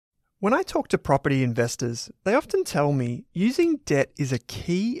When I talk to property investors, they often tell me using debt is a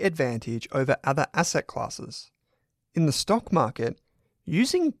key advantage over other asset classes. In the stock market,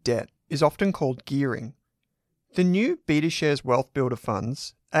 using debt is often called gearing. The new BetaShares Wealth Builder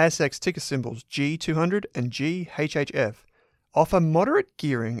funds, ASX ticker symbols G200 and GHHF, offer moderate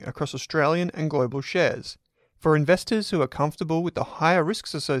gearing across Australian and global shares for investors who are comfortable with the higher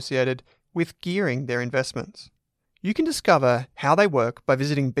risks associated with gearing their investments. You can discover how they work by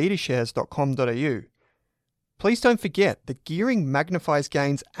visiting betashares.com.au. Please don't forget that gearing magnifies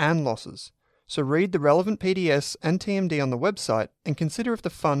gains and losses, so read the relevant PDS and TMD on the website and consider if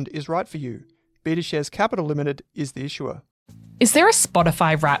the fund is right for you. BetaShares Capital Limited is the issuer. Is there a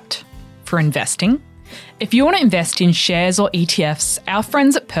Spotify Wrapped for investing? If you want to invest in shares or ETFs, our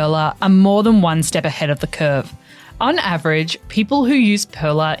friends at Pearler are more than one step ahead of the curve. On average, people who use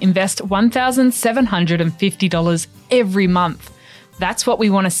Pearler invest $1,750 every month. That's what we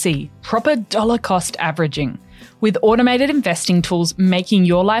want to see, proper dollar cost averaging. With automated investing tools making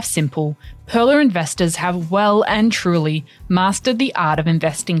your life simple, Pearler investors have well and truly mastered the art of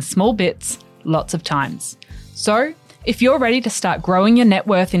investing small bits, lots of times. So, if you're ready to start growing your net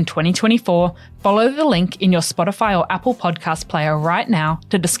worth in 2024, follow the link in your Spotify or Apple Podcast player right now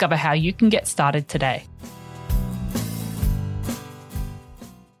to discover how you can get started today.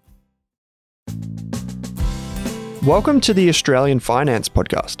 Welcome to the Australian Finance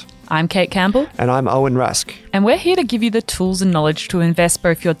Podcast. I'm Kate Campbell. And I'm Owen Rask. And we're here to give you the tools and knowledge to invest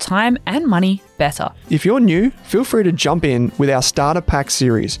both your time and money better. If you're new, feel free to jump in with our Starter Pack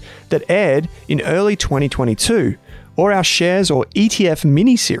series that aired in early 2022, or our shares or ETF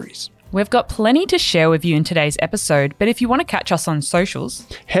mini-series. We've got plenty to share with you in today's episode, but if you want to catch us on socials,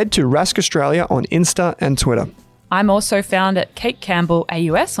 head to Rask Australia on Insta and Twitter. I'm also found at Kate Campbell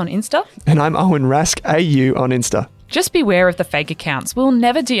AUS on Insta. And I'm Owen Rask AU on Insta. Just beware of the fake accounts. We'll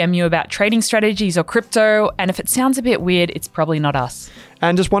never DM you about trading strategies or crypto, and if it sounds a bit weird, it's probably not us.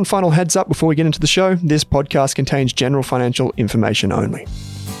 And just one final heads up before we get into the show, this podcast contains general financial information only.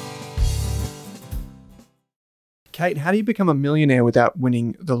 Kate, how do you become a millionaire without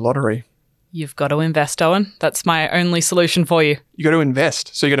winning the lottery? You've got to invest, Owen. That's my only solution for you. You got to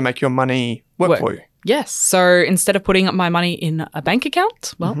invest, so you got to make your money work for you. Yes. So instead of putting up my money in a bank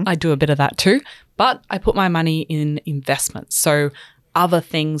account, I do a bit of that too, but I put my money in investments. So other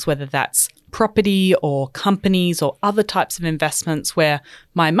things, whether that's property or companies or other types of investments where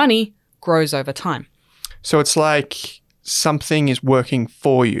my money grows over time. So it's like something is working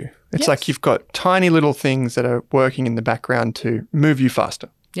for you. It's like you've got tiny little things that are working in the background to move you faster.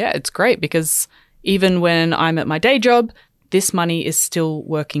 Yeah, it's great because even when I'm at my day job, this money is still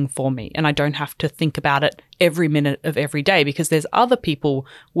working for me and I don't have to think about it every minute of every day because there's other people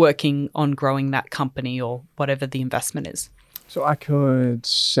working on growing that company or whatever the investment is. So I could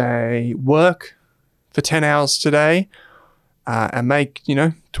say work for 10 hours today and make,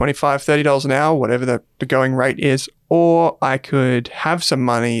 $25, $30 an hour, whatever the going rate is. Or I could have some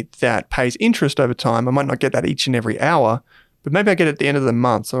money that pays interest over time. I might not get that each and every hour, but maybe I get it at the end of the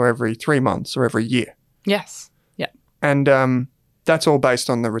month or every 3 months or every year. Yes. And that's all based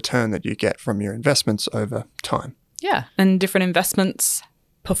on the return that you get from your investments over time. Yeah, and different investments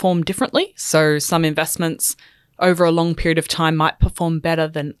perform differently. So some investments over a long period of time might perform better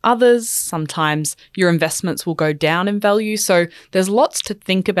than others. Sometimes your investments will go down in value. So there's lots to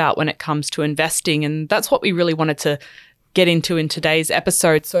think about when it comes to investing. And that's what we really wanted to get into in today's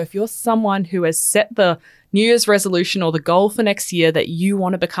episode. So if you're someone who has set the New Year's resolution or the goal for next year that you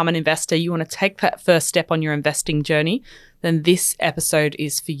want to become an investor, you want to take that first step on your investing journey, then this episode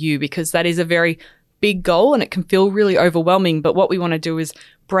is for you because that is a very big goal and it can feel really overwhelming. But what we want to do is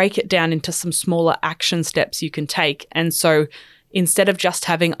break it down into some smaller action steps you can take. And so instead of just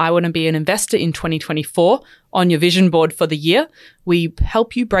having, I want to be an investor in 2024 on your vision board for the year, we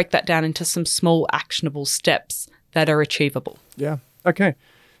help you break that down into some small actionable steps that are achievable. Yeah. Okay.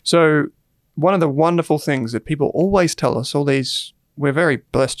 So one of the wonderful things that people always tell us, we're very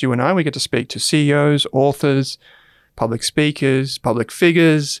blessed, you and I, we get to speak to CEOs, authors, public speakers, public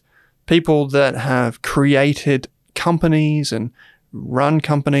figures, people that have created companies and run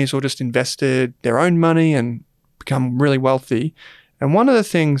companies or just invested their own money and become really wealthy. And one of the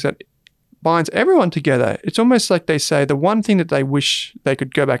things that binds everyone together, it's almost like they say the one thing that they wish they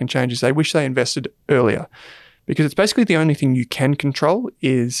could go back and change is they wish they invested earlier. Because it's basically the only thing you can control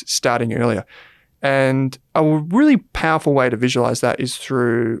is starting earlier. And a really powerful way to visualize that is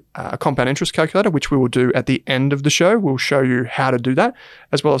through a compound interest calculator, which we will do at the end of the show. We'll show you how to do that,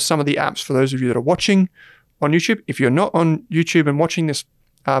 as well as some of the apps for those of you that are watching on YouTube. If you're not on YouTube and watching this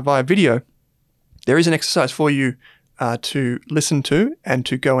via video, there is an exercise for you to listen to and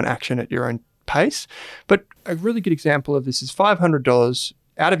to go and action at your own pace. But a really good example of this is $500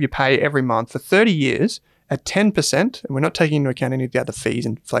 out of your pay every month for 30 years at 10%, and we're not taking into account any of the other fees,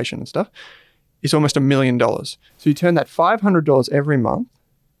 inflation and stuff, is almost $1 million. So you turn that $500 every month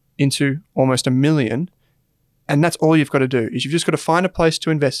into almost $1 million, and that's all you've got to do is you've just got to find a place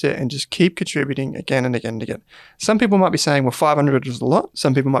to invest it and just keep contributing again and again and again. Some people might be saying, well, 500 is a lot.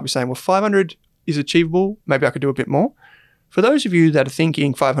 Some people might be saying, well, 500 is achievable. Maybe I could do a bit more. For those of you that are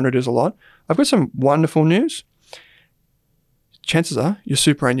thinking 500 is a lot, I've got some wonderful news. Chances are your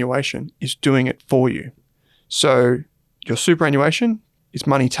superannuation is doing it for you. So your superannuation is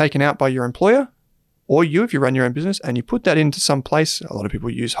money taken out by your employer or you if you run your own business, and you put that into some place. A lot of people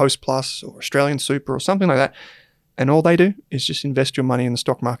use Hostplus or Australian Super or something like that. And all they do is just invest your money in the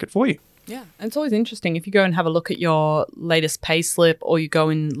stock market for you. Yeah. And it's always interesting if you go and have a look at your latest pay slip or you go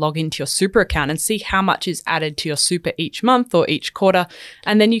and log into your super account and see how much is added to your super each month or each quarter.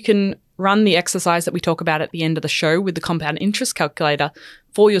 And then you can run the exercise that we talk about at the end of the show with the compound interest calculator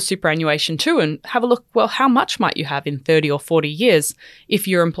for your superannuation too, and have a look, well, how much might you have in 30 or 40 years if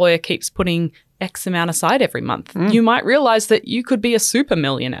your employer keeps putting X amount aside every month? You might realize that you could be a super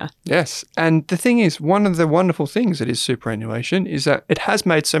millionaire. Yes. And the thing is, one of the wonderful things that is superannuation is that it has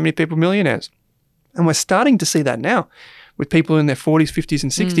made so many people millionaires. And we're starting to see that now with people in their 40s, 50s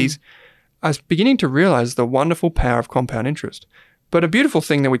and 60s. I was beginning to realize the wonderful power of compound interest. But a beautiful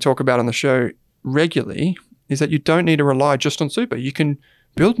thing that we talk about on the show regularly is that you don't need to rely just on super. You can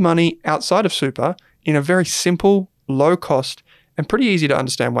build money outside of super in a very simple, low cost, and pretty easy to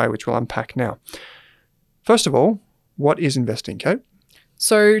understand way, which we'll unpack now. First of all, what is investing, Kate?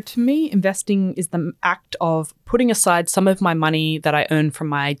 So to me, investing is the act of putting aside some of my money that I earn from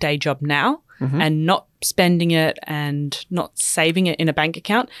my day job now and not spending it and not saving it in a bank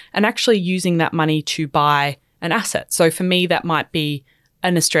account and actually using that money to buy an asset. So for me, that might be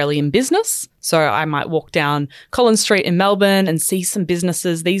an Australian business. So I might walk down Collins Street in Melbourne and see some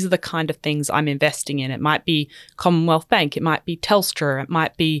businesses. These are the kind of things I'm investing in. It might be Commonwealth Bank. It might be Telstra. It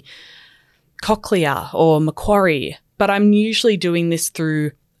might be Cochlear or Macquarie. But I'm usually doing this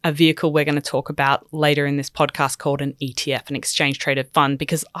through a vehicle we're going to talk about later in this podcast called an ETF, an exchange traded fund,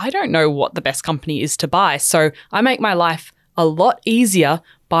 because I don't know what the best company is to buy. So I make my life a lot easier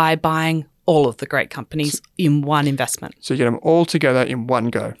by buying all of the great companies in one investment. So you get them all together in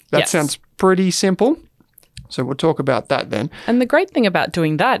one go. That sounds pretty simple. So we'll talk about that then. And the great thing about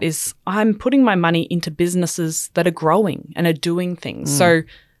doing that is I'm putting my money into businesses that are growing and are doing things. So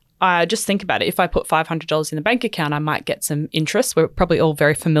just think about it. If I put $500 in the bank account, I might get some interest. We're probably all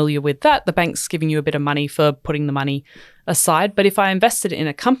very familiar with that. The bank's giving you a bit of money for putting the money aside. But if I invested in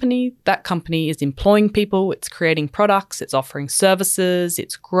a company, that company is employing people, it's creating products, it's offering services,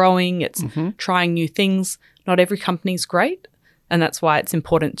 it's growing, it's trying new things. Not every company is great. And that's why it's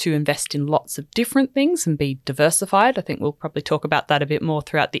important to invest in lots of different things and be diversified. I think we'll probably talk about that a bit more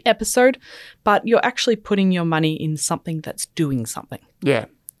throughout the episode. But you're actually putting your money in something that's doing something. Yeah.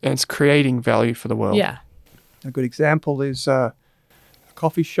 And it's creating value for the world. Yeah. A good example is a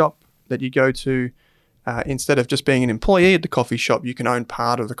coffee shop that you go to. Instead of just being an employee at the coffee shop, you can own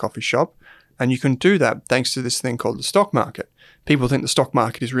part of the coffee shop. And you can do that thanks to this thing called the stock market. People think the stock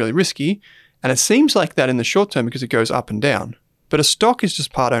market is really risky. And it seems like that in the short term because it goes up and down. But a stock is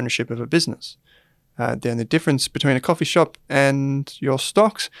just part ownership of a business. Then the difference between a coffee shop and your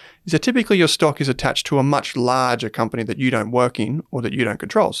stocks is that typically your stock is attached to a much larger company that you don't work in or that you don't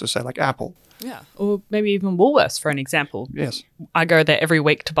control. So say like Apple. Yeah. Or maybe even Woolworths for an example. Yes. I go there every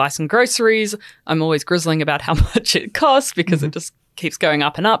week to buy some groceries. I'm always grizzling about how much it costs because it just keeps going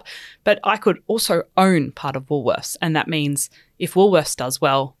up and up. But I could also own part of Woolworths. And that means if Woolworths does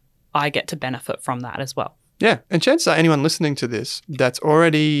well, I get to benefit from that as well. Yeah. And chances are anyone listening to this that's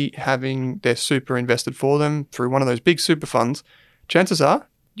already having their super invested for them through one of those big super funds, chances are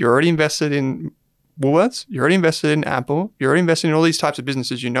you're already invested in Woolworths, you're already invested in Apple, you're already invested in all these types of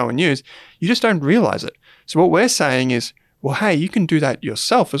businesses you know and use. You just don't realize it. So what we're saying is, well, hey, you can do that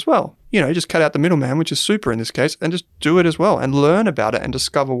yourself as well. You know, just cut out the middleman, which is super in this case, and just do it as well and learn about it and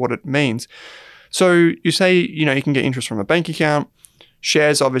discover what it means. So you say, you know, you can get interest from a bank account.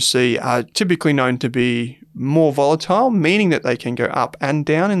 Shares obviously are typically known to be more volatile, meaning that they can go up and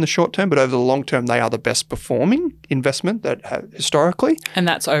down in the short term, but over the long term, they are the best performing investment that have historically. And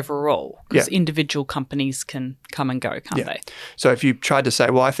that's overall, because individual companies can come and go, can't they? So if you tried to say,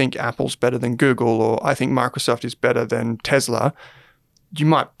 well, I think Apple's better than Google or I think Microsoft is better than Tesla, you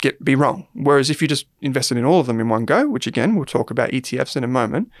might be wrong. Whereas if you just invested in all of them in one go, which again, we'll talk about ETFs in a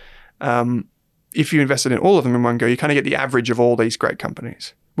moment, if you invested in all of them in one go, you kind of get the average of all these great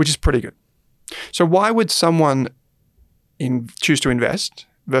companies, which is pretty good. So why would someone choose to invest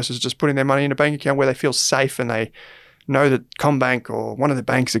versus just putting their money in a bank account where they feel safe and they know that CommBank or one of the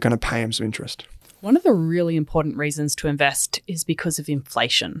banks are going to pay them some interest. One of the really important reasons to invest is because of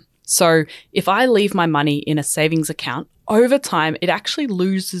inflation. So if I leave my money in a savings account, over time, it actually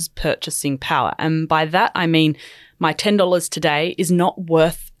loses purchasing power. And by that, I mean my $10 today is not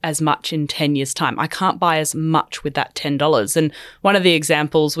worth as much in 10 years' time. I can't buy as much with that $10. And one of the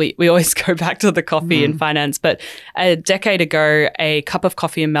examples, we always go back to the coffee in finance, but a decade ago, a cup of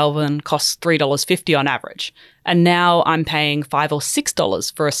coffee in Melbourne cost $3.50 on average. And now I'm paying $5 or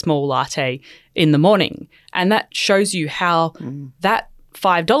 $6 for a small latte in the morning. And that shows you how that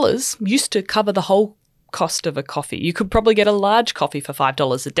 $5 used to cover the whole cost of a coffee. You could probably get a large coffee for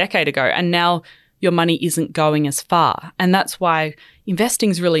 $5 a decade ago, and now your money isn't going as far. And that's why investing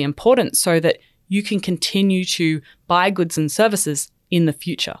is really important, so that you can continue to buy goods and services in the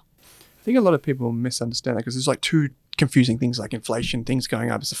future. I think a lot of people misunderstand that because there's like two confusing things, like inflation, things going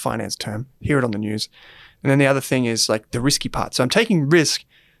up is a finance term, hear it on the news. And then the other thing is like the risky part. So I'm taking risk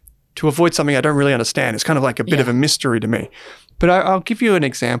to avoid something I don't really understand. It's kind of like a bit of a mystery to me. But I'll give you an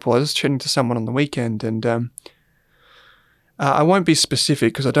example. I was chatting to someone on the weekend, and I won't be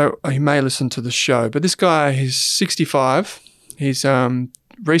specific because he may listen to the show, but this guy, he's 65. He's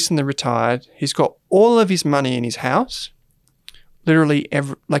recently retired. He's got all of his money in his house. Literally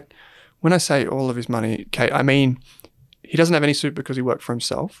when I say all of his money, Kate, I mean, he doesn't have any soup because he worked for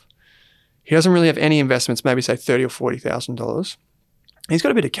himself. He doesn't really have any investments, maybe say $30,000 or $40,000. He's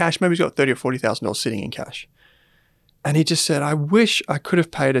got a bit of cash. Maybe he's got $30,000 or $40,000 sitting in cash. And he just said, I wish I could have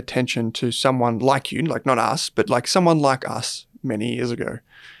paid attention to someone like you, like not us, but like someone like us many years ago.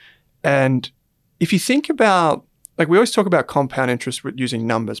 And if you think about, like we always talk about compound interest with using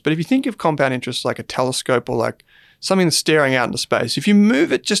numbers, but if you think of compound interest like a telescope or like something that's staring out into space, if you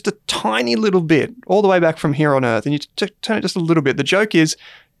move it just a tiny little bit all the way back from here on Earth and you turn it just a little bit, the joke is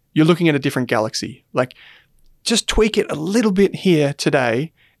you're looking at a different galaxy. Like just tweak it a little bit here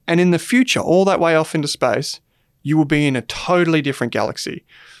today, and in the future, all that way off into space, you will be in a totally different galaxy.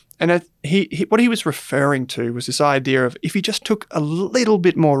 And what he was referring to was this idea of if he just took a little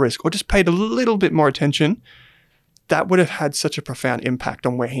bit more risk or just paid a little bit more attention, that would have had such a profound impact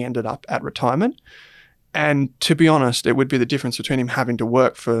on where he ended up at retirement. And to be honest, it would be the difference between him having to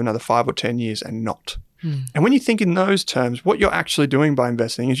work for another 5 or 10 years and not. And when you think in those terms, what you're actually doing by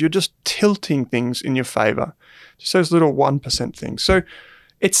investing is you're just tilting things in your favor. Just those little 1% things. So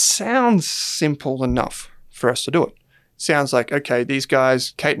it sounds simple enough for us to do it. Sounds like, okay, these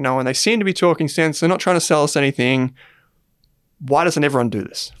guys, Kate and Owen, they seem to be talking sense. They're not trying to sell us anything. Why doesn't everyone do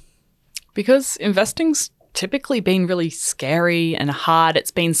this? Because investing's typically been really scary and hard. It's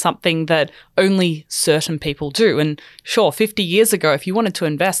been something that only certain people do. And sure, 50 years ago, if you wanted to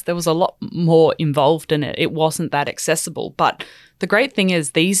invest, there was a lot more involved in it. It wasn't that accessible. But the great thing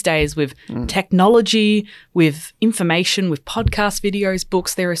is these days with technology, with information, with podcast videos,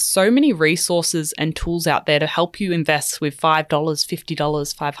 books, there are so many resources and tools out there to help you invest with $5, $50,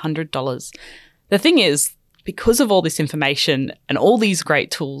 $500. The thing is, because of all this information and all these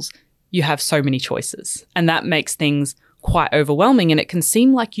great tools, you have so many choices, and that makes things quite overwhelming. And it can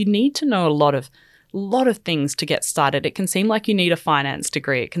seem like you need to know a lot of things to get started. It can seem like you need a finance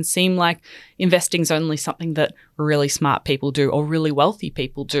degree. It can seem like investing is only something that really smart people do or really wealthy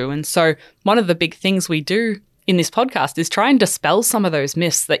people do. And so one of the big things we do in this podcast is try and dispel some of those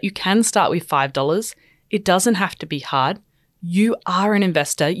myths that you can start with $5. It doesn't have to be hard. You are an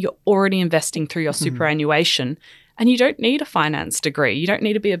investor. You're already investing through your superannuation. And you don't need a finance degree. You don't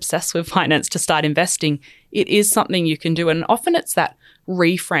need to be obsessed with finance to start investing. It is something you can do. And often it's that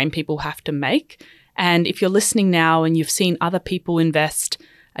reframe people have to make. And if you're listening now and you've seen other people invest,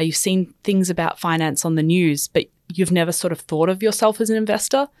 you've seen things about finance on the news, but you've never sort of thought of yourself as an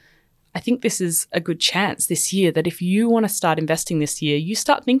investor, I think this is a good chance this year that if you want to start investing this year, you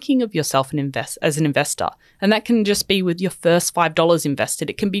start thinking of yourself as an investor. And that can just be with your first $5 invested.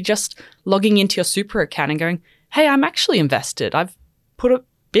 It can be just logging into your super account and going, hey, I'm actually invested. I've put a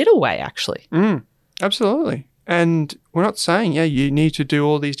bit away, actually. Absolutely. And we're not saying, you need to do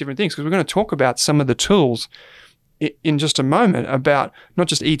all these different things, because we're going to talk about some of the tools in just a moment about not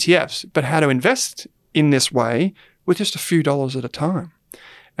just ETFs, but how to invest in this way with just a few dollars at a time.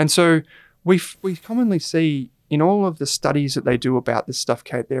 And so we commonly see in all of the studies that they do about this stuff,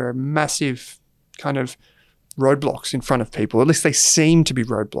 Kate, there are massive kind of roadblocks in front of people. At least they seem to be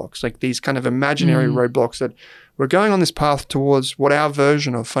roadblocks, like these kind of imaginary roadblocks that we're going on this path towards what our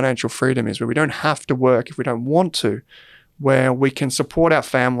version of financial freedom is, where we don't have to work if we don't want to, where we can support our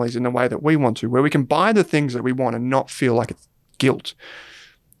families in the way that we want to, where we can buy the things that we want and not feel like it's guilt.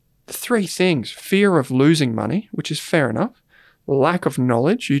 the three things: fear of losing money, which is fair enough, lack of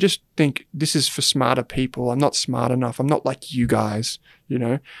knowledge. You just think this is for smarter people. I'm not smart enough. I'm not like you guys,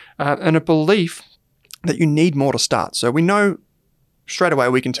 and a belief that you need more to start. So we know straight away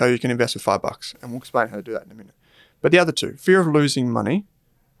we can tell you can invest with $5, and we'll explain how to do that in a minute. But the other two, fear of losing money,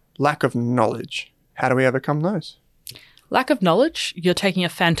 lack of knowledge. How do we overcome those? Lack of knowledge, you're taking a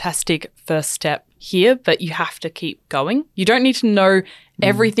fantastic first step here, but you have to keep going. You don't need to know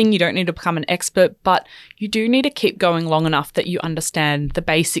everything. You don't need to become an expert, but you do need to keep going long enough that you understand the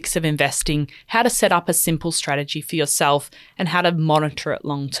basics of investing, how to set up a simple strategy for yourself, and how to monitor it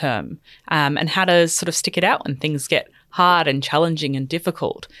long term, and how to sort of stick it out when things get hard and challenging and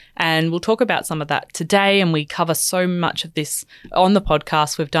difficult. And we'll talk about some of that today, and we cover so much of this on the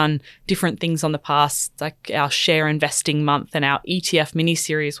podcast. We've done different things on the past, like our share investing month and our ETF mini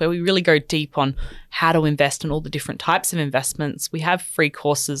series, where we really go deep on how to invest in all the different types of investments. We have free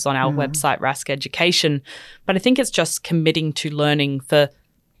courses on our website, Rask Education, but I think it's just committing to learning for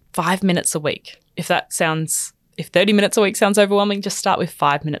 5 minutes a week. If 30 minutes a week sounds overwhelming, just start with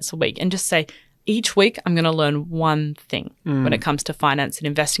 5 minutes a week and just say, each week, I'm going to learn one thing when it comes to finance and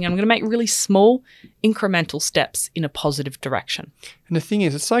investing. I'm going to make really small, incremental steps in a positive direction. And the thing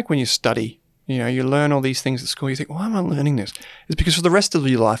is, it's like when you study, you learn all these things at school. You think, why am I learning this? It's because for the rest of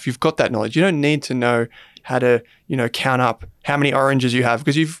your life, you've got that knowledge. You don't need to know how to, count up how many oranges you have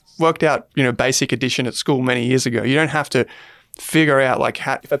because you've worked out, basic addition at school many years ago. You don't have to figure out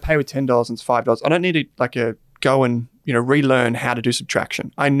if I pay with $10 and it's $5, I don't need to go and relearn how to do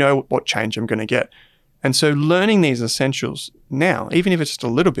subtraction. I know what change I'm going to get. And so learning these essentials now, even if it's just a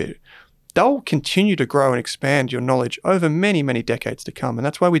little bit, they'll continue to grow and expand your knowledge over many, many decades to come. And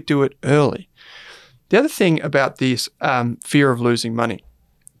that's why we do it early. The other thing about this fear of losing money,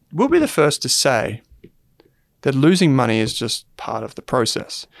 we'll be the first to say that losing money is just part of the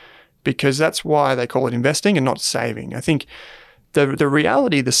process, because that's why they call it investing and not saving. I think the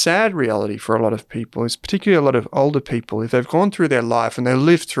reality, the sad reality for a lot of people is, particularly a lot of older people, if they've gone through their life and they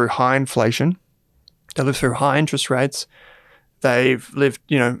lived through high inflation, they lived through high interest rates, they've lived,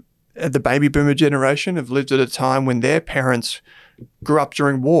 the baby boomer generation have lived at a time when their parents grew up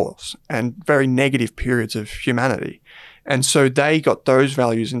during wars and very negative periods of humanity. And so they got those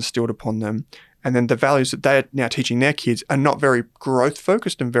values instilled upon them. And then the values that they're now teaching their kids are not very growth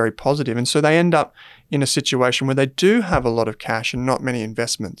focused and very positive. And so they end up in a situation where they do have a lot of cash and not many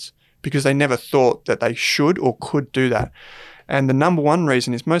investments because they never thought that they should or could do that. And the number one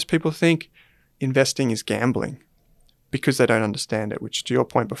reason is most people think investing is gambling because they don't understand it, which to your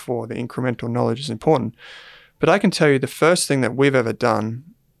point before, the incremental knowledge is important. But I can tell you the first thing that we've ever done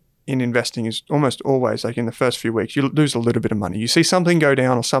in investing is almost always, like in the first few weeks, you lose a little bit of money. You see something go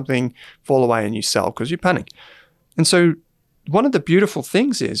down or something fall away and you sell because you panic. And so one of the beautiful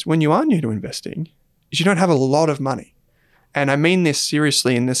things is when you are new to investing is you don't have a lot of money. And I mean this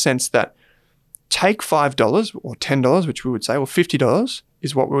seriously in the sense that take $5 or $10, which we would say, or $50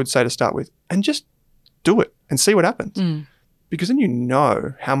 is what we would say to start with, and just do it and see what happens. Because then you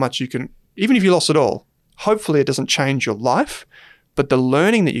know how much you can, even if you lost it all, hopefully it doesn't change your life, but the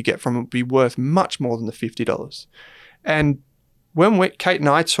learning that you get from it will be worth much more than the $50. And when Kate and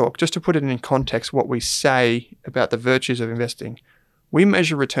I talk, just to put it in context, what we say about the virtues of investing, we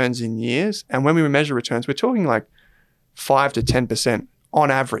measure returns in years. And when we measure returns, we're talking like 5 to 10%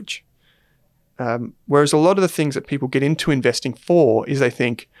 on average. Whereas a lot of the things that people get into investing for is they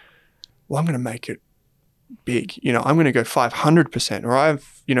think, well, I'm going to make it big. I'm going to go 500%, or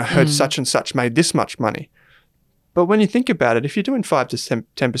I've, heard such and such made this much money. But when you think about it, if you're doing 5 to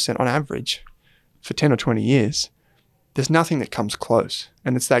 10% on average for 10 or 20 years, there's nothing that comes close.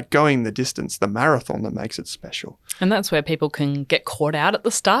 And it's that going the distance, the marathon, that makes it special. And that's where people can get caught out at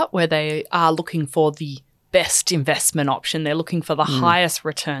the start, where they are looking for the best investment option. They're looking for the highest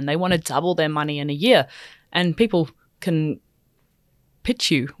return. They want to double their money in a year. And people can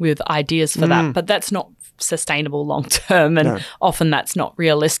pitch you with ideas for that, but that's not sustainable long term, and often that's not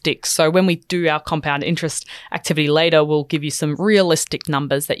realistic. So when we do our compound interest activity later, we'll give you some realistic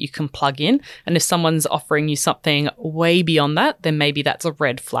numbers that you can plug in. And if someone's offering you something way beyond that, then maybe that's a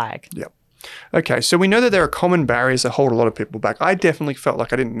red flag. Yep. Okay, so we know that there are common barriers that hold a lot of people back. I definitely felt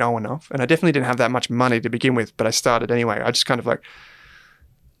like I didn't know enough, and I definitely didn't have that much money to begin with, but I started anyway. I just kind of like,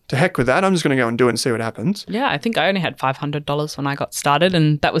 to heck with that, I'm just going to go and do it and see what happens. Yeah, I think I only had $500 when I got started,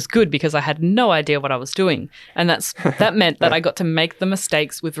 and that was good because I had no idea what I was doing. And that meant that I got to make the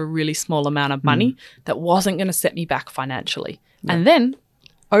mistakes with a really small amount of money that wasn't going to set me back financially. Yeah. And then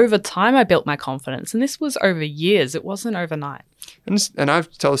over time, I built my confidence. And this was over years. It wasn't overnight. And I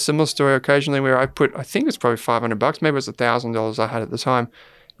tell a similar story occasionally where I think it's probably $500, maybe it was $1,000 I had at the time,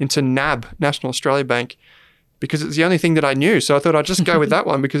 into NAB, National Australia Bank, because it's the only thing that I knew. So I thought I'd just go with that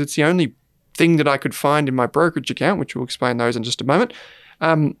one because it's the only thing that I could find in my brokerage account, which we'll explain those in just a moment.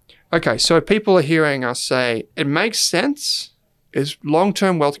 Okay, so people are hearing us say, it makes sense, is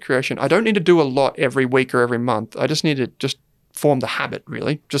long-term wealth creation. I don't need to do a lot every week or every month. I just need to just form the habit,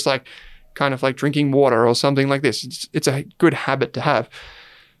 really. Just like kind of like drinking water or something like this. It's a good habit to have.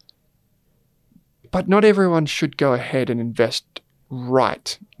 But not everyone should go ahead and invest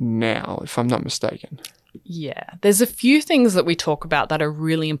right now, if I'm not mistaken. Yeah, there's a few things that we talk about that are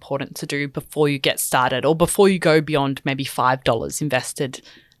really important to do before you get started or before you go beyond maybe $5 invested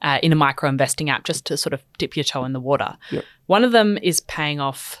in a micro investing app just to sort of dip your toe in the water. Yep. One of them is paying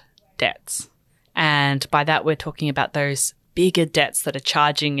off debts. And by that, we're talking about those bigger debts that are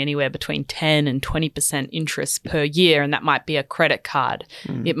charging anywhere between 10 and 20% interest per year. And that might be a credit card.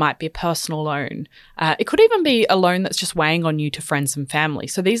 It might be a personal loan. It could even be a loan that's just weighing on you to friends and family.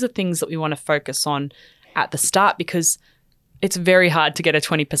 So these are things that we want to focus on at the start because it's very hard to get a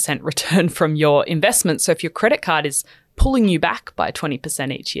 20% return from your investment. So if your credit card is pulling you back by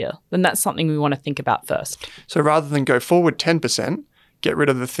 20% each year, then that's something we want to think about first. So rather than go forward 10%, get rid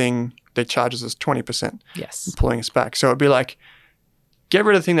of the thing that charges us 20%. Yes. Pulling us back. So it'd be like, get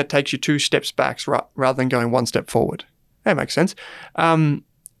rid of the thing that takes you 2 steps back rather than going 1 step forward. That makes sense.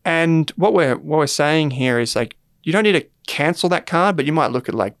 And what we're saying here is like, you don't need to cancel that card, but you might look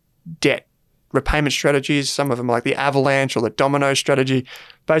at like debt repayment strategies. Some of them are like the avalanche or the domino strategy.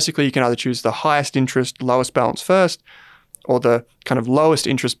 Basically, you can either choose the highest interest, lowest balance first, or the kind of lowest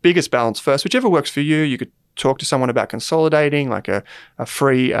interest, biggest balance first, whichever works for you. You could talk to someone about consolidating, like a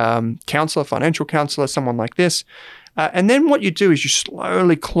free counselor, financial counselor, someone like this. And then what you do is you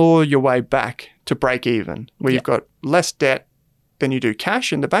slowly claw your way back to break even, where you've got less debt than you do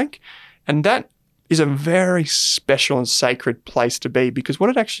cash in the bank. And that is a very special and sacred place to be because what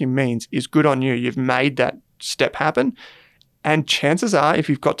it actually means is good on you. You've made that step happen. And chances are, if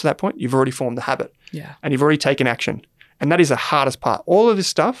you've got to that point, you've already formed the habit. Yeah. And you've already taken action. And that is the hardest part. All of this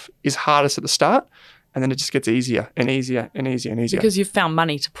stuff is hardest at the start. And then it just gets easier and easier and easier and easier. Because you've found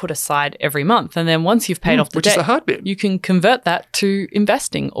money to put aside every month. And then once you've paid off the which debt, is the hard bit. You can convert that to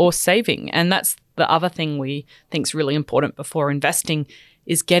investing or saving. And that's the other thing we think is really important before investing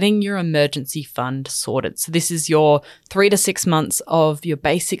is getting your emergency fund sorted. So this is your 3 to 6 months of your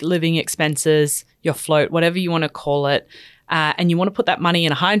basic living expenses, your float, whatever you want to call it. And you want to put that money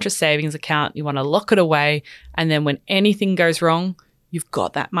in a high interest savings account. You want to lock it away. And then when anything goes wrong, you've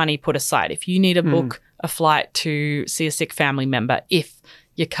got that money put aside. If you need to book a flight to see a sick family member, if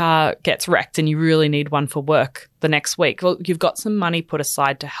your car gets wrecked and you really need one for work the next week, well, you've got some money put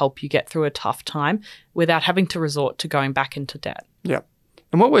aside to help you get through a tough time without having to resort to going back into debt. Yeah.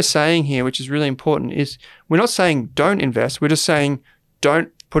 And what we're saying here, which is really important, is we're not saying don't invest. We're just saying don't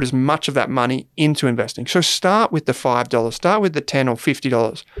put as much of that money into investing. So start with the $5, start with the $10 or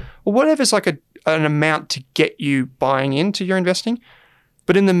 $50, or whatever's like an amount to get you buying into your investing.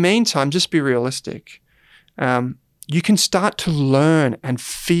 But in the meantime, just be realistic. You can start to learn and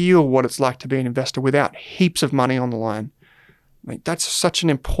feel what it's like to be an investor without heaps of money on the line. Like, that's such an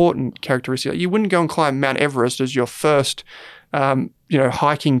important characteristic. You wouldn't go and climb Mount Everest as your first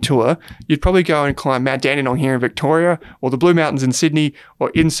hiking tour. You'd probably go and climb Mount Dandenong here in Victoria or the Blue Mountains in Sydney or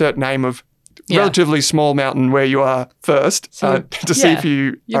insert name of relatively small mountain where you are first to see if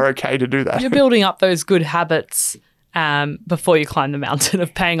you are okay to do that. You're building up those good habits before you climb the mountain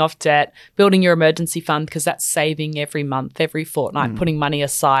of paying off debt, building your emergency fund because that's saving every month, every fortnight, putting money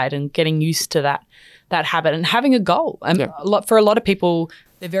aside and getting used to that habit and having a goal. And for a lot of people,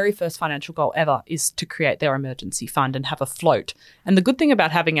 their very first financial goal ever is to create their emergency fund and have a float. And the good thing about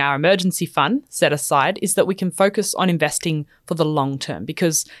having our emergency fund set aside is that we can focus on investing for the long term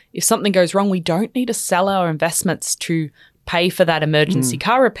because if something goes wrong, we don't need to sell our investments to pay for that emergency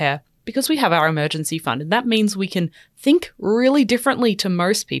car repair because we have our emergency fund. And that means we can think really differently to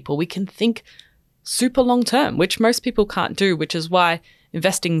most people. We can think super long term, which most people can't do, which is why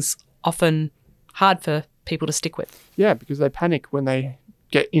investing's often hard for people to stick with. Yeah, because they panic when they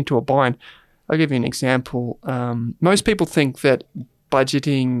get into a bind. I'll give you an example. Most people think that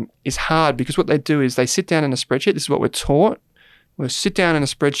budgeting is hard because what they do is they sit down in a spreadsheet. This is what we're taught. We'll sit down in a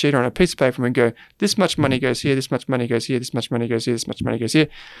spreadsheet or on a piece of paper and go, this much money goes here, this much money goes here, this much money goes here, this much money goes here.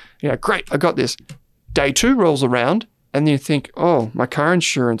 Great, I got this. Day 2 rolls around and then you think, oh, my car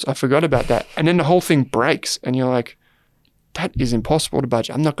insurance, I forgot about that. And then the whole thing breaks and you're like, that is impossible to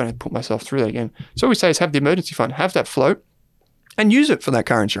budget. I'm not going to put myself through that again. So what we say is have the emergency fund, have that float. and use it for that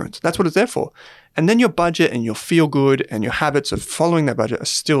car insurance. That's what it's there for. And then your budget and your feel good and your habits of following that budget are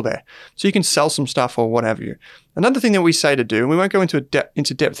still there. So you can sell some stuff or what have you. Another thing that we say to do, and we won't go into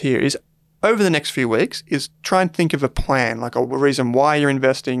depth here, is over the next few weeks is try and think of a plan, like a reason why you're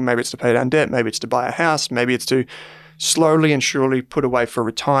investing. Maybe it's to pay down debt. Maybe it's to buy a house. Maybe it's to slowly and surely put away for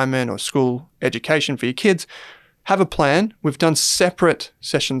retirement or school education for your kids. Have a plan. We've done separate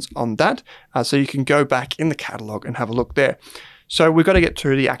sessions on that. So you can go back in the catalog and have a look there. So we've got to get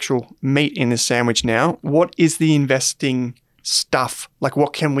to the actual meat in this sandwich now. What is the investing stuff? Like,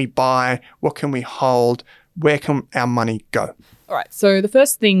 what can we buy? What can we hold? Where can our money go? All right. So the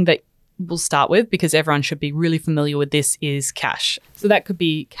first thing that we'll start with, because everyone should be really familiar with this, is cash. So that could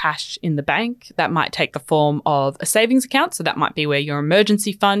be cash in the bank. That might take the form of a savings account. So that might be where your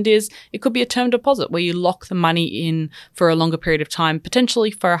emergency fund is. It could be a term deposit where you lock the money in for a longer period of time, potentially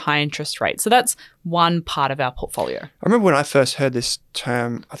for a high interest rate. So that's one part of our portfolio. I remember when I first heard this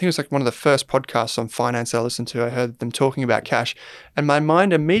term, I think it was like one of the first podcasts on finance I listened to. I heard them talking about cash, and my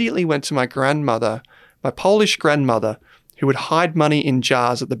mind immediately went to my grandmother, my Polish grandmother, who would hide money in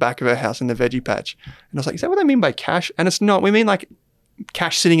jars at the back of her house in the veggie patch. And I was like, is that what they mean by cash? And it's not. We mean like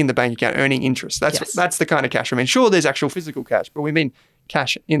cash sitting in the bank account earning interest. That's the kind of cash. I mean, sure, there's actual physical cash, but we mean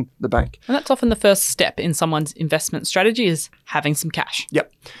cash in the bank. And that's often the first step in someone's investment strategy, is having some cash.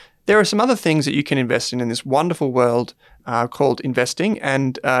 Yep. There are some other things that you can invest in this wonderful world called investing.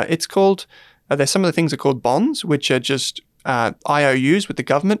 And it's called, there's some of the things are called bonds, which are just IOUs with the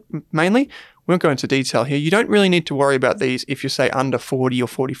government mainly. We won't go into detail here. You don't really need to worry about these if you're, say, under 40 or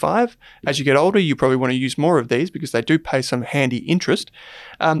 45. As you get older, you probably want to use more of these because they do pay some handy interest.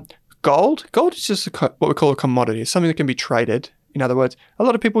 Gold is just what we call a commodity. It's something that can be traded. In other words, a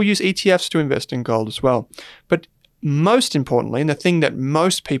lot of people use ETFs to invest in gold as well. But most importantly, and the thing that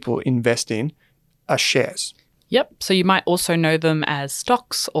most people invest in, are shares. Yep. So you might also know them as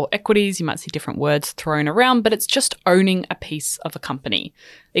stocks or equities. You might see different words thrown around, but it's just owning a piece of a company.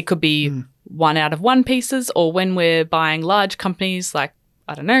 It could be one out of one pieces, or when we're buying large companies like,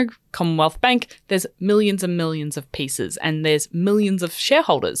 I don't know, Commonwealth Bank, there's millions and millions of pieces and there's millions of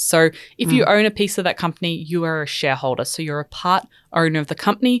shareholders. So if you own a piece of that company, you are a shareholder. So you're a part owner of the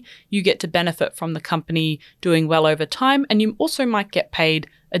company. You get to benefit from the company doing well over time, and you also might get paid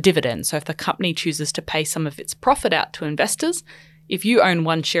a dividend. So if the company chooses to pay some of its profit out to investors, if you own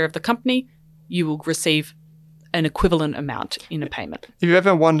one share of the company, you will receive an equivalent amount in a payment. Have you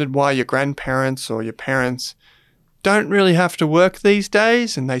ever wondered why your grandparents or your parents don't really have to work these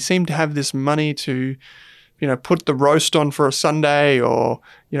days and they seem to have this money to, put the roast on for a Sunday or,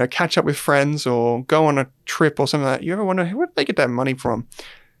 catch up with friends or go on a trip or something like that? You ever wonder, where did they get that money from?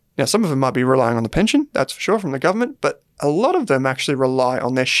 Now, some of them might be relying on the pension, that's for sure, from the government, but a lot of them actually rely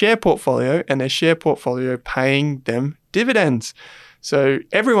on their share portfolio and their share portfolio paying them dividends. So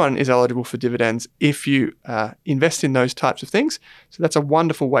everyone is eligible for dividends if you invest in those types of things. So that's a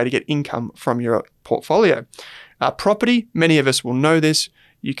wonderful way to get income from your portfolio. Property, many of us will know this.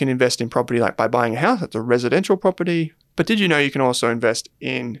 You can invest in property like by buying a house. That's a residential property. But did you know you can also invest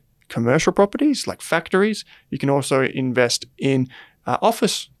in commercial properties like factories? You can also invest in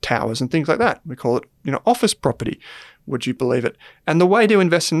office towers and things like that. We call it, office property. Would you believe it? And the way to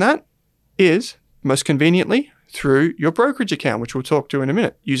invest in that is most conveniently through your brokerage account, which we'll talk to in a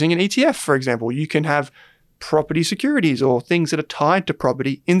minute. Using an ETF, for example, you can have property securities or things that are tied to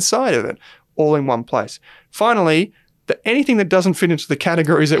property inside of it, all in one place. Finally, anything that doesn't fit into the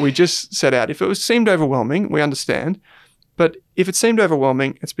categories that we just set out, if it seemed overwhelming, we understand. But if it seemed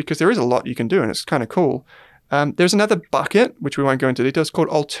overwhelming, it's because there is a lot you can do and it's kind of cool. There's another bucket, which we won't go into details, called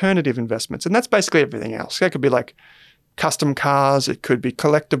alternative investments. And that's basically everything else. That could be like custom cars. It could be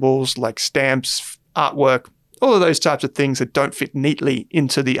collectibles like stamps, artwork, all of those types of things that don't fit neatly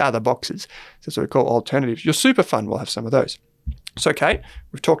into the other boxes. So that's what we call alternatives. Your super fund will have some of those. So, Kate,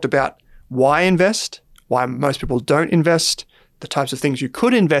 we've talked about why invest, why most people don't invest, the types of things you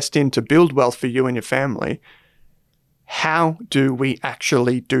could invest in to build wealth for you and your family. How do we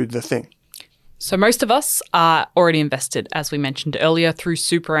actually do the thing? So most of us are already invested, as we mentioned earlier, through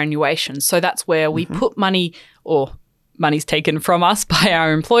superannuation. So that's where we put money, or money's taken from us by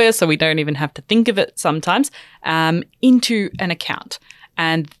our employer, so we don't even have to think of it sometimes, into an account.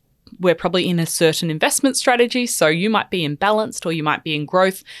 And we're probably in a certain investment strategy. So you might be in balanced or you might be in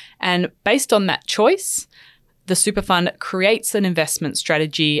growth. And based on that choice, the super fund creates an investment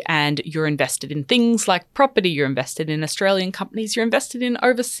strategy, and you're invested in things like property. You're invested in Australian companies. You're invested in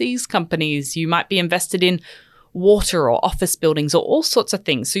overseas companies. You might be invested in water or office buildings or all sorts of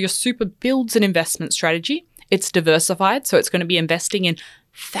things. So your super builds an investment strategy. It's diversified. So it's going to be investing in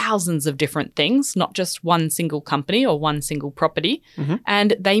thousands of different things, not just one single company or one single property.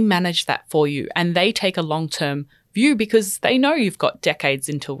 And they manage that for you. And they take a long-term view because they know you've got decades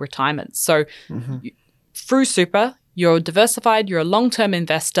until retirement. So through super, you're diversified, you're a long-term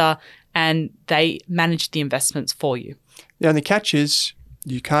investor, and they manage the investments for you. The only catch is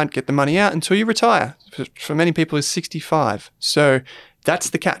you can't get the money out until you retire. For many people, it's 65. So that's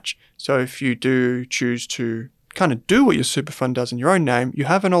the catch. So if you do choose to kind of do what your super fund does in your own name, you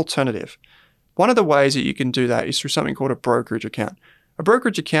have an alternative. One of the ways that you can do that is through something called a brokerage account. A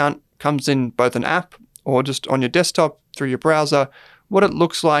brokerage account comes in both an app or just on your desktop through your browser. What it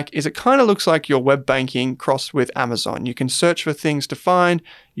looks like is it kind of looks like your web banking crossed with Amazon. You can search for things to find,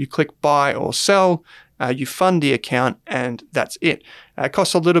 you click buy or sell, you fund the account, and that's it. It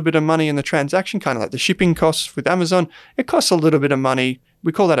costs a little bit of money in the transaction, kind of like the shipping costs with Amazon. It costs a little bit of money.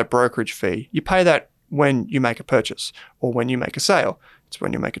 We call that a brokerage fee. You pay that when you make a purchase or when you make a sale. It's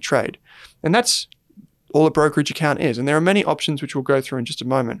when you make a trade. And that's all a brokerage account is. And there are many options which we'll go through in just a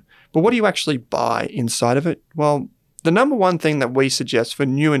moment. But what do you actually buy inside of it? Well, the number one thing that we suggest for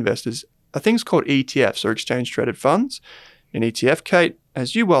new investors are things called ETFs, or exchange traded funds. An ETF, Kate,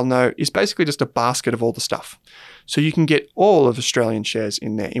 as you well know, is basically just a basket of all the stuff. So you can get all of Australian shares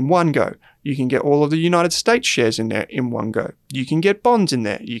in there in one go. You can get all of the United States shares in there in one go. You can get bonds in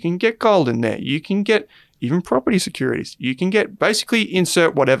there. You can get gold in there. You can get even property securities. You can get basically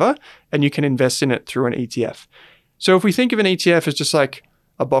insert whatever, and you can invest in it through an ETF. So if we think of an ETF as just like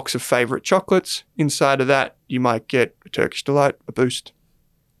a box of favorite chocolates, inside of that, you might get a Turkish Delight, a Boost,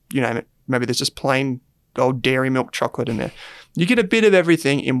 you name it. Maybe there's just plain old dairy milk chocolate in there. You get a bit of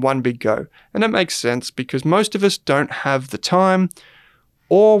everything in one big go. And that makes sense because most of us don't have the time,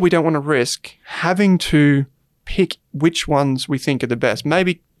 or we don't want to risk having to pick which ones we think are the best.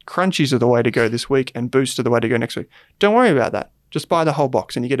 Maybe Crunchies are the way to go this week and Boost are the way to go next week. Don't worry about that. Just buy the whole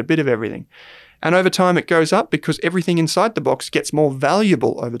box and you get a bit of everything. And over time it goes up because everything inside the box gets more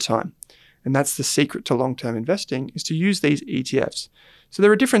valuable over time. And that's the secret to long-term investing, is to use these ETFs. So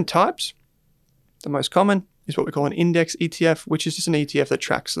there are different types. The most common is what we call an index ETF, which is just an ETF that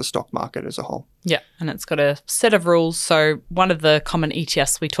tracks the stock market as a whole. Yeah, and it's got a set of rules. So one of the common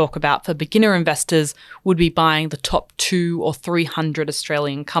ETFs we talk about for beginner investors would be buying the top 200 or 300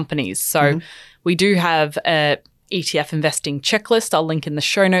 Australian companies. So we do have a ETF investing checklist. I'll link in the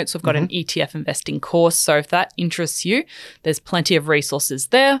show notes. We've got an ETF investing course. So if that interests you, there's plenty of resources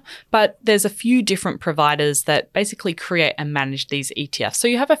there. But there's a few different providers that basically create and manage these ETFs. So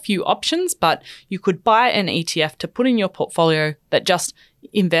you have a few options, but you could buy an ETF to put in your portfolio that just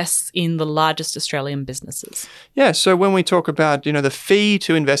invests in the largest Australian businesses. Yeah. So when we talk about, the fee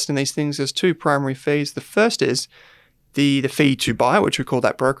to invest in these things, there's two primary fees. The first is the fee to buy, which we call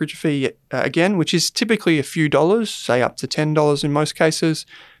that brokerage fee again, which is typically a few dollars, say up to $10 in most cases.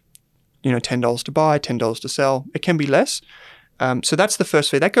 $10 to buy, $10 to sell. It can be less. So that's the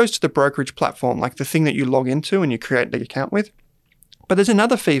first fee. That goes to the brokerage platform, like the thing that you log into and you create the account with. But there's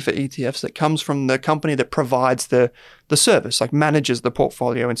another fee for ETFs that comes from the company that provides the service, like manages the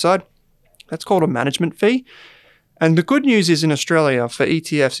portfolio inside. That's called a management fee. And the good news is in Australia for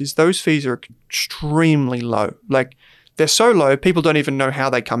ETFs is those fees are extremely low. Like, they're so low, people don't even know how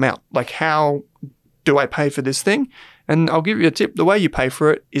they come out. Like, how do I pay for this thing? And I'll give you a tip. The way you pay for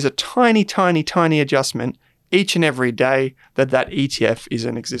it is a tiny, tiny, tiny adjustment each and every day that ETF is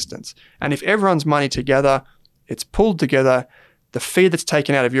in existence. And if everyone's money together, it's pulled together, the fee that's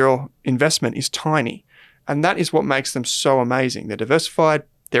taken out of your investment is tiny. And that is what makes them so amazing. They're diversified,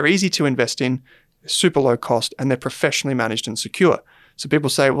 they're easy to invest in, they're super low cost, and they're professionally managed and secure. So people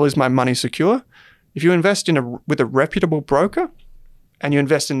say, well, is my money secure? If you invest with a reputable broker and you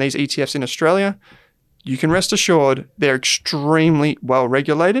invest in these ETFs in Australia, you can rest assured they're extremely well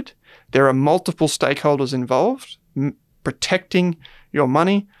regulated. There are multiple stakeholders involved protecting your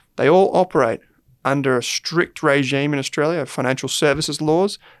money. They all operate under a strict regime in Australia of financial services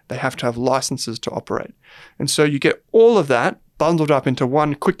laws. They have to have licenses to operate. And so you get all of that bundled up into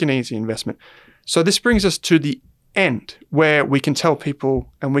one quick and easy investment. So this brings us to the end where we can tell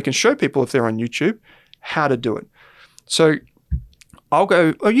people and we can show people if they're on YouTube how to do it. So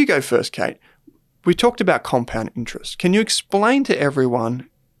you go first, Kate. We talked about compound interest. Can you explain to everyone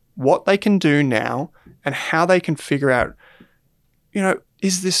what they can do now and how they can figure out,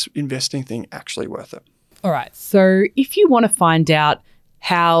 is this investing thing actually worth it? All right. So if you want to find out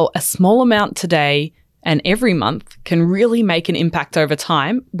how a small amount today and every month can really make an impact over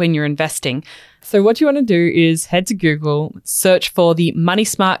time when you're investing, so what you want to do is head to Google, search for the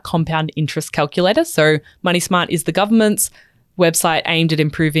MoneySmart Compound Interest Calculator. So MoneySmart is the government's website aimed at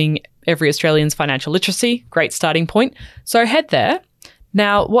improving every Australian's financial literacy. Great starting point. So head there,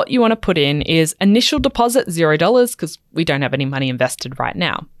 Now, what you want to put in is initial deposit, $0, because we don't have any money invested right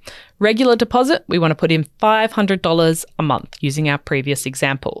now. Regular deposit, we want to put in $500 a month using our previous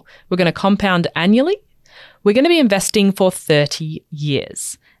example. We're going to compound annually. We're going to be investing for 30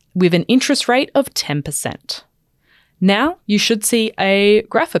 years with an interest rate of 10%. Now, you should see a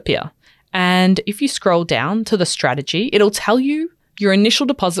graph appear. And if you scroll down to the strategy, it'll tell you your initial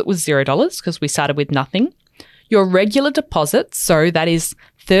deposit was $0 because we started with nothing. Your regular deposit, so that is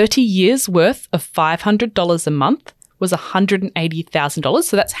 30 years worth of $500 a month, was $180,000.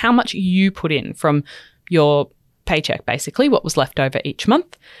 So that's how much you put in from your paycheck, basically, what was left over each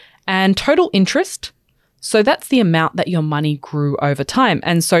month. And total interest, so that's the amount that your money grew over time.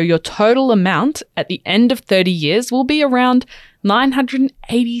 And so your total amount at the end of 30 years will be around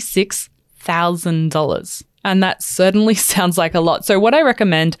 $986,000. And that certainly sounds like a lot. So what I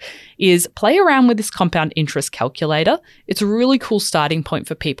recommend is play around with this compound interest calculator. It's a really cool starting point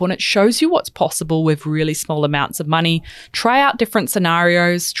for people, and it shows you what's possible with really small amounts of money. Try out different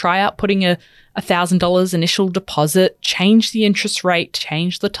scenarios. Try out putting a $1,000 initial deposit, change the interest rate,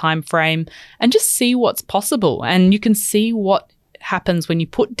 change the time frame, and just see what's possible. And you can see what happens when you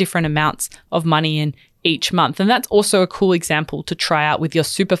put different amounts of money in each month. And that's also a cool example to try out with your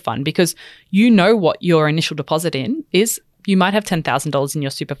super fund, because you know what your initial deposit in is. You might have $10,000 in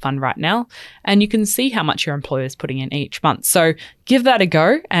your super fund right now, and you can see how much your employer is putting in each month. So give that a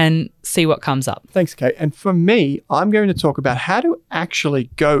go and see what comes up. Thanks, Kate. And for me, I'm going to talk about how to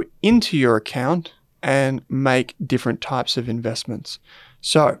actually go into your account and make different types of investments.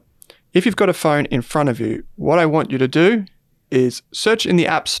 So if you've got a phone in front of you, what I want you to do is search in the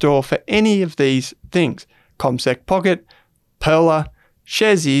App Store for any of these things: CommSec Pocket, Pearler,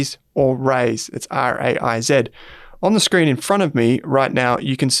 Sharesies, or Raiz. It's R-A-I-Z. On the screen in front of me right now,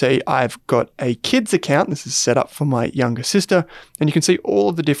 you can see I've got a kids account. This is set up for my younger sister, and you can see all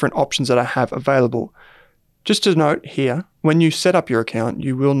of the different options that I have available. Just to note here, when you set up your account,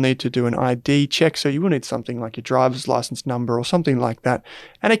 you will need to do an ID check. So you will need something like your driver's license number or something like that.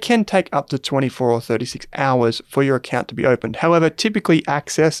 And it can take up to 24 or 36 hours for your account to be opened. However, typically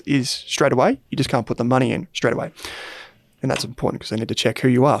access is straight away. You just can't put the money in straight away. And that's important because they need to check who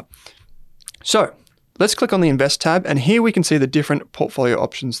you are. So let's click on the Invest tab. And here we can see the different portfolio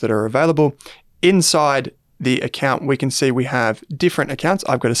options that are available. Inside the account, we can see we have different accounts.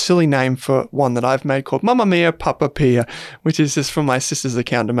 I've got a silly name for one that I've made called Mamma Mia Papa Pia, which is just from my sister's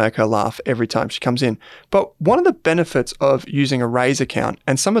account to make her laugh every time she comes in. But one of the benefits of using a Raiz account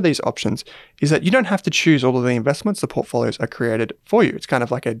and some of these options is that you don't have to choose all of the investments. The portfolios are created for you. It's kind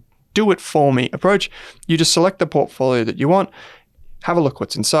of like a do-it-for-me approach. You just select the portfolio that you want, have a look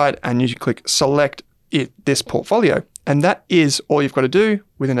what's inside, and you click select this portfolio. And that is all you've got to do.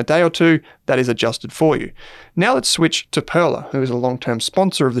 Within a day or two, that is adjusted for you. Now let's switch to Pearler, who is a long-term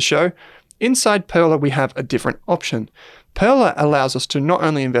sponsor of the show. Inside Pearler, we have a different option. Pearler allows us to not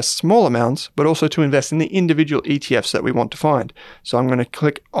only invest small amounts, but also to invest in the individual ETFs that we want to find. So I'm going to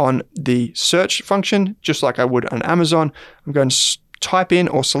click on the search function, just like I would on Amazon. I'm going to type in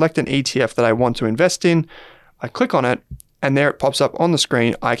or select an ETF that I want to invest in. I click on it, and there it pops up on the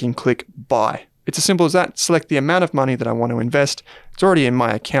screen. I can click buy. It's as simple as that. Select the amount of money that I want to invest. It's already in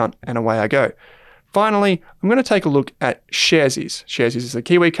my account, and away I go. Finally, I'm going to take a look at Sharesies. Sharesies is a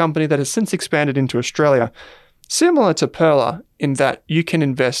Kiwi company that has since expanded into Australia. Similar to Pearler in that you can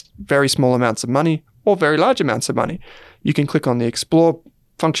invest very small amounts of money or very large amounts of money. You can click on the Explore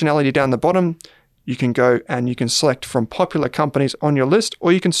functionality down the bottom. You can go and you can select from popular companies on your list,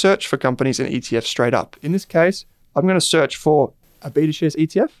 or you can search for companies and ETFs straight up. In this case, I'm going to search for a BetaShares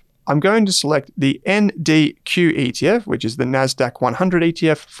ETF. I'm going to select the NDQ ETF, which is the NASDAQ 100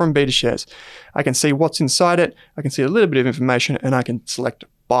 ETF from BetaShares. I can see what's inside it. I can see a little bit of information, and I can select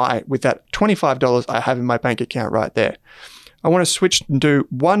buy with that $25 I have in my bank account right there. I want to switch and do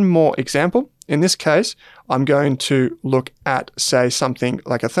one more example. In this case, I'm going to look at, say, something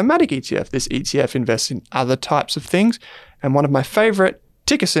like a thematic ETF. This ETF invests in other types of things. And one of my favorite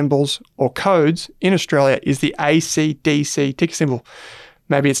ticker symbols or codes in Australia is the ACDC ticker symbol.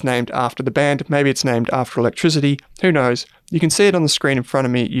 Maybe it's named after the band. Maybe it's named after electricity. Who knows? You can see it on the screen in front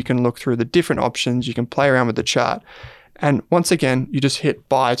of me. You can look through the different options. You can play around with the chart. And once again, you just hit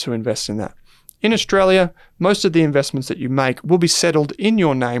buy to invest in that. In Australia, most of the investments that you make will be settled in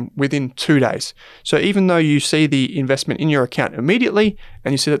your name within 2 days. So even though you see the investment in your account immediately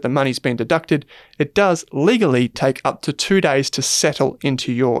and you see that the money's been deducted, it does legally take up to 2 days to settle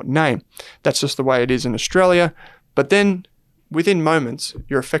into your name. That's just the way it is in Australia. But then within moments,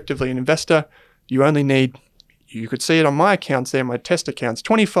 you're effectively an investor. You only need, you could see it on my accounts there, my test accounts,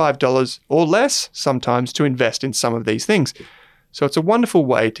 $25 or less sometimes to invest in some of these things. So it's a wonderful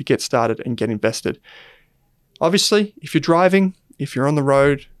way to get started and get invested. Obviously, if you're driving, if you're on the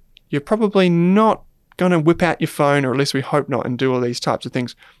road, you're probably not going to whip out your phone, or at least we hope not, and do all these types of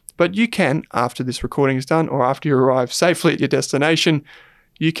things. But you can, after this recording is done, or after you arrive safely at your destination,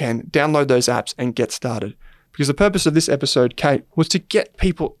 you can download those apps and get started. Because the purpose of this episode, Kate, was to get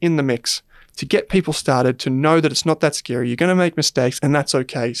people in the mix, to get people started, to know that it's not that scary. You're going to make mistakes, and that's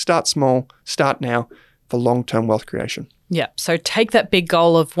okay. Start small, start now for long-term wealth creation. Yeah. So take that big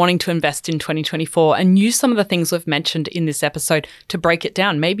goal of wanting to invest in 2024 and use some of the things we've mentioned in this episode to break it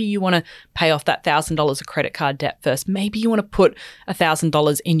down. Maybe you want to pay off that $1,000 of credit card debt first. Maybe you want to put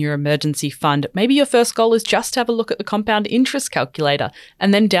 $1,000 in your emergency fund. Maybe your first goal is just to have a look at the compound interest calculator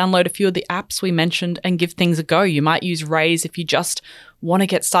and then download a few of the apps we mentioned and give things a go. You might use Raise if you just want to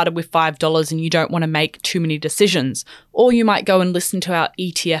get started with $5 and you don't want to make too many decisions. Or you might go and listen to our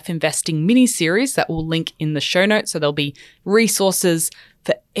ETF investing mini series that will link in the show notes. So there'll be resources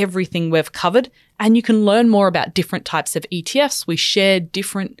for everything we've covered. And you can learn more about different types of ETFs. We share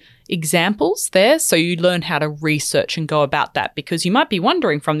different examples there. So you learn how to research and go about that, because you might be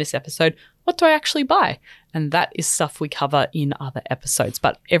wondering from this episode, what do I actually buy? And that is stuff we cover in other episodes,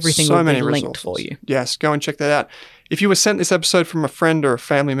 but everything will be linked for you. Yes, go and check that out. If you were sent this episode from a friend or a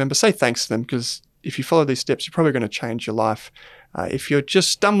family member, say thanks to them, because if you follow these steps, you're probably going to change your life. If you're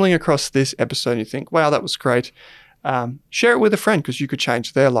just stumbling across this episode and you think, wow, that was great, share it with a friend, because you could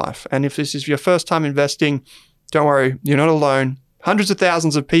change their life. And if this is your first time investing, don't worry, you're not alone. Hundreds of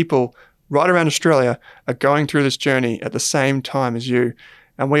thousands of people right around Australia are going through this journey at the same time as you.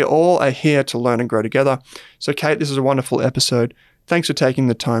 And we all are here to learn and grow together. So, Kate, this is a wonderful episode. Thanks for taking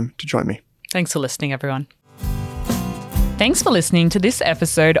the time to join me. Thanks for listening, everyone. Thanks for listening to this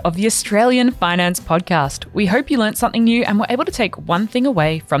episode of the Australian Finance Podcast. We hope you learned something new and were able to take one thing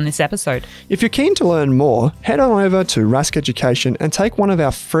away from this episode. If you're keen to learn more, head on over to Rask Education and take one of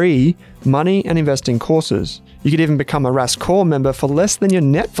our free money and investing courses. You could even become a Rask Core member for less than your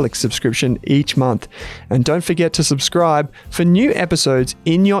Netflix subscription each month. And don't forget to subscribe for new episodes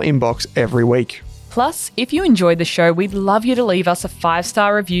in your inbox every week. Plus, if you enjoyed the show, we'd love you to leave us a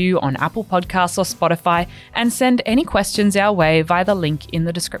 5-star review on Apple Podcasts or Spotify and send any questions our way via the link in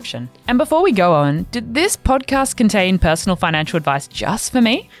the description. And before we go on, did this podcast contain personal financial advice just for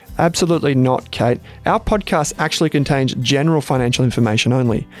me? Absolutely not, Kate. Our podcast actually contains general financial information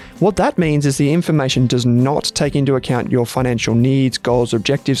only. What that means is the information does not take into account your financial needs, goals,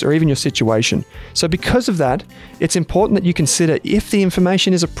 objectives, or even your situation. So because of that, it's important that you consider if the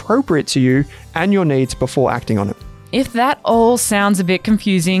information is appropriate to you and your needs before acting on it. If that all sounds a bit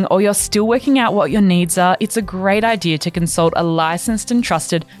confusing or you're still working out what your needs are, it's a great idea to consult a licensed and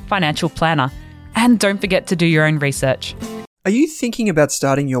trusted financial planner. And don't forget to do your own research. Are you thinking about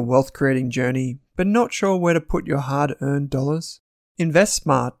starting your wealth creating journey, but not sure where to put your hard-earned dollars?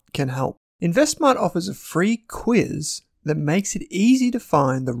 InvestSmart can help. InvestSmart offers a free quiz that makes it easy to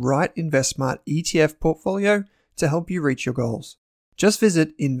find the right InvestSmart ETF portfolio to help you reach your goals. Just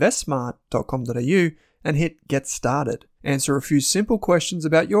visit investsmart.com.au and hit Get Started. Answer a few simple questions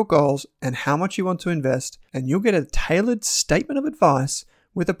about your goals and how much you want to invest, and you'll get a tailored statement of advice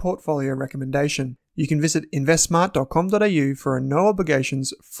with a portfolio recommendation. You can visit investsmart.com.au for a no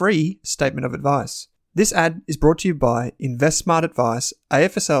obligations free statement of advice. This ad is brought to you by InvestSmart Advice,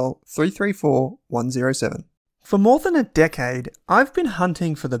 AFSL 334107. For more than a decade, I've been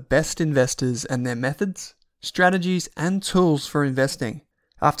hunting for the best investors and their methods, strategies, and tools for investing.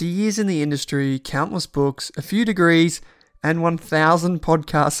 After years in the industry, countless books, a few degrees, and 1,000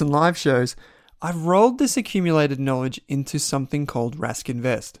 podcasts and live shows, I've rolled this accumulated knowledge into something called Rask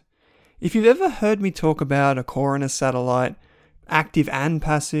Invest. If you've ever heard me talk about a core and a satellite, active and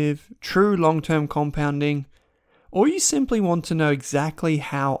passive, true long-term compounding, or you simply want to know exactly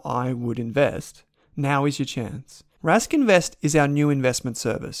how I would invest, now is your chance. Rask Invest is our new investment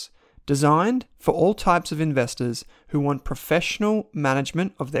service, designed for all types of investors who want professional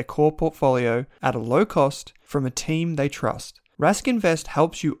management of their core portfolio at a low cost from a team they trust. Rask Invest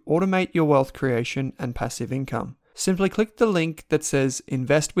helps you automate your wealth creation and passive income. Simply click the link that says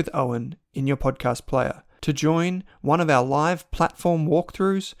Invest with Owen in your podcast player to join one of our live platform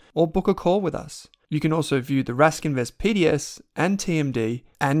walkthroughs or book a call with us. You can also view the Rask Invest PDS and TMD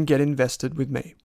and get invested with me.